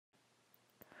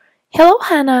Hello,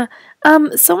 Hannah.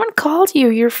 Someone called you.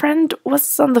 Your friend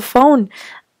was on the phone.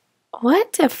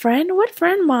 What? A friend? What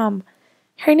friend, Mom?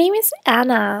 Her name is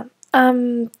Anna.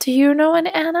 Do you know an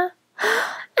Anna?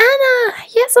 Anna!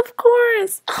 Yes, of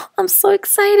course. Oh, I'm so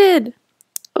excited.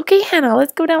 Okay, Hannah,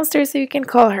 let's go downstairs so you can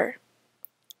call her.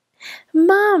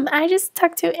 Mom, I just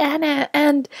talked to Anna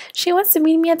and she wants to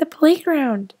meet me at the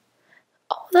playground.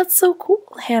 Oh, that's so cool,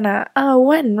 Hannah.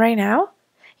 When? Right now?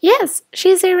 Yes,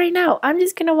 she's there right now. I'm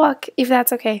just gonna walk if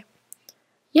that's okay.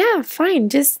 Yeah, fine.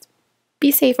 Just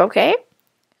be safe, okay?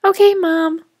 Okay,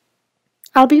 Mom.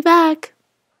 I'll be back.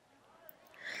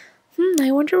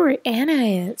 I wonder where Anna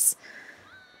is.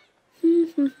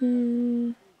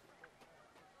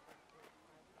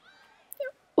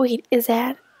 Wait, is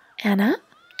that Anna?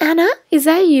 Anna, is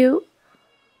that you?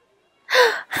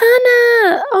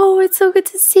 Hannah! Oh, it's so good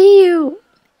to see you.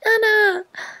 Anna!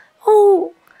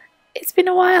 Oh, it's been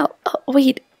a while. Oh,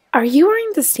 wait, are you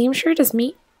wearing the same shirt as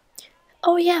me?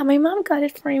 Oh yeah, my mom got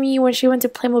it for me when she went to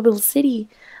Playmobil City.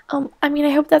 I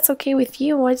hope that's okay with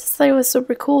you. I just thought it was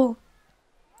super cool.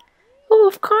 Oh,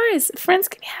 of course. Friends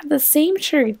can have the same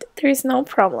shirt. There is no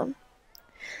problem.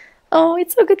 Oh,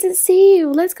 it's so good to see you.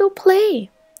 Let's go play.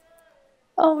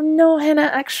 Oh no, Hannah,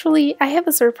 actually, I have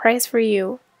a surprise for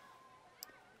you.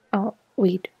 Oh,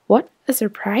 wait, what? A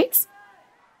surprise?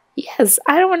 Yes,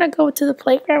 I don't want to go to the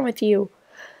playground with you.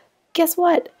 Guess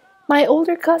what? My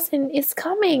older cousin is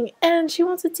coming and she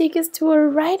wants to take us to a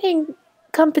riding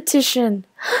competition.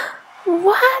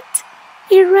 What?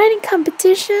 A riding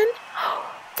competition?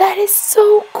 That is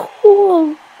so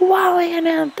cool! Wow,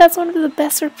 Anna, that's one of the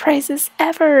best surprises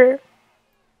ever.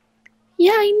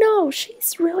 Yeah, I know,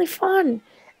 she's really fun.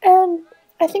 And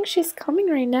I think she's coming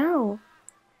right now.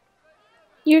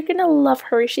 You're gonna love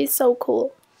her, she's so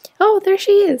cool. Oh, there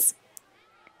she is.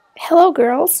 Hello,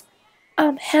 girls.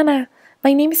 Hannah,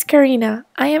 my name is Karina.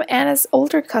 I am Anna's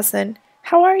older cousin.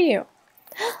 How are you?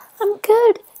 I'm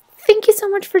good. Thank you so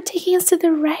much for taking us to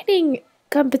the riding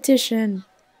competition.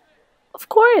 Of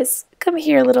course. Come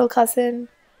here, little cousin.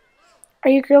 Are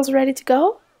you girls ready to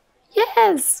go?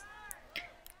 Yes.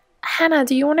 Hannah,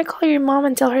 do you want to call your mom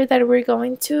and tell her that we're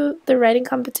going to the riding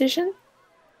competition?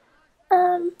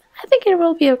 I think it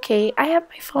will be okay. I have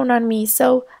my phone on me,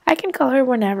 so I can call her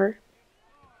whenever.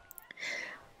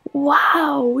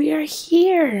 Wow, we are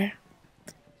here.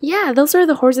 Yeah, those are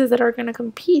the horses that are gonna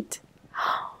compete.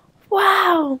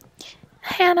 Wow.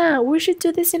 Hannah, we should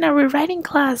do this in our riding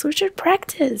class. We should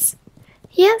practice.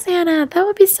 Yes, Hannah, that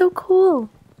would be so cool.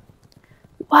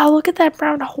 Wow, look at that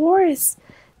brown horse.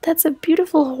 That's a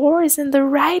beautiful horse and the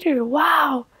rider.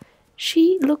 Wow.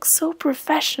 She looks so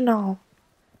professional.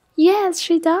 Yes,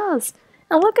 she does.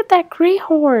 And look at that gray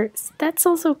horse. That's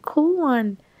also a cool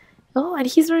one. Oh, and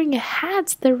he's wearing a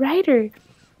hat, the rider.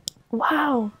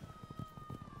 Wow.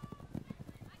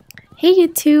 Hey, you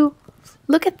two.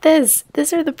 Look at this.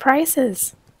 These are the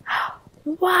prizes.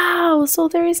 Wow, so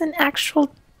there is an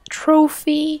actual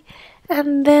trophy,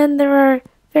 and then there are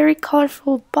very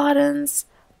colorful buttons.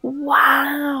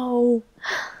 Wow.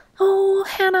 Oh,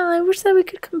 Hannah, I wish that we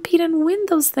could compete and win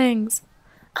those things.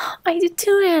 I do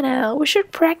too, Hannah. We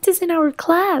should practice in our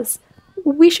class.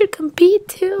 We should compete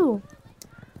too.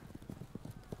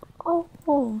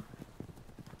 Oh.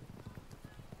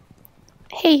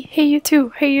 Hey, you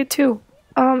two. Hey, you two.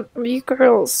 You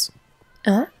girls.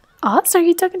 Huh? Us? Are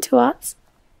you talking to us?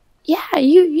 Yeah,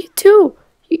 you too.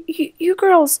 You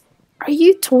girls. Are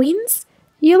you twins?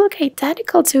 You look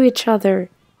identical to each other.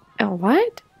 Oh,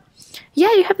 what?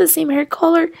 Yeah, you have the same hair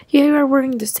color. You are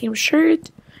wearing the same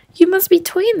shirt. You must be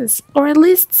twins, or at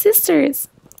least sisters.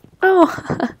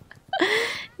 Oh,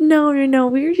 no.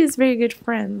 We're just very good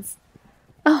friends.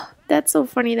 Oh, that's so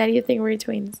funny that you think we're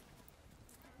twins.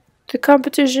 The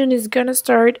competition is gonna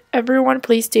start. Everyone,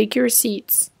 please take your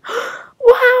seats.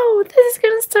 Wow, this is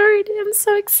gonna start. I'm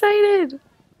so excited.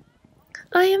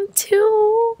 I am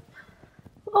too.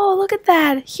 Oh, look at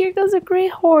that. Here goes a gray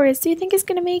horse. Do you think he's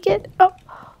gonna make it?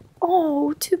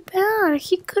 Oh, too bad.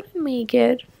 He couldn't make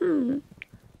it.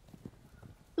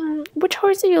 Which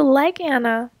horse do you like,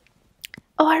 Anna?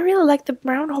 Oh, I really like the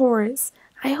brown horse.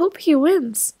 I hope he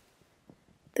wins.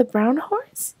 The brown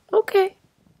horse? Okay.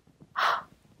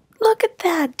 Look at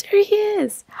that. There he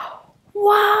is.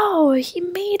 Wow, he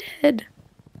made it.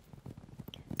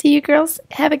 Do you girls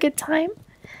have a good time?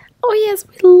 Oh yes,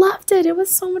 we loved it. It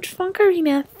was so much fun,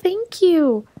 Karina. Thank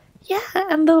you. Yeah,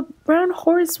 and the brown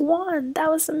horse won. That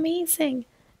was amazing.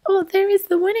 Oh, there is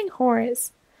the winning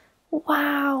horse.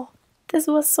 Wow, this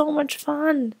was so much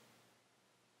fun.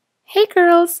 Hey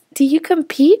girls, do you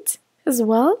compete as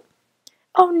well?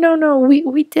 Oh no,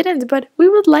 we didn't, but we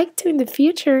would like to in the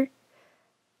future.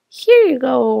 Here you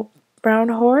go. Brown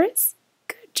horse?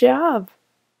 Good job.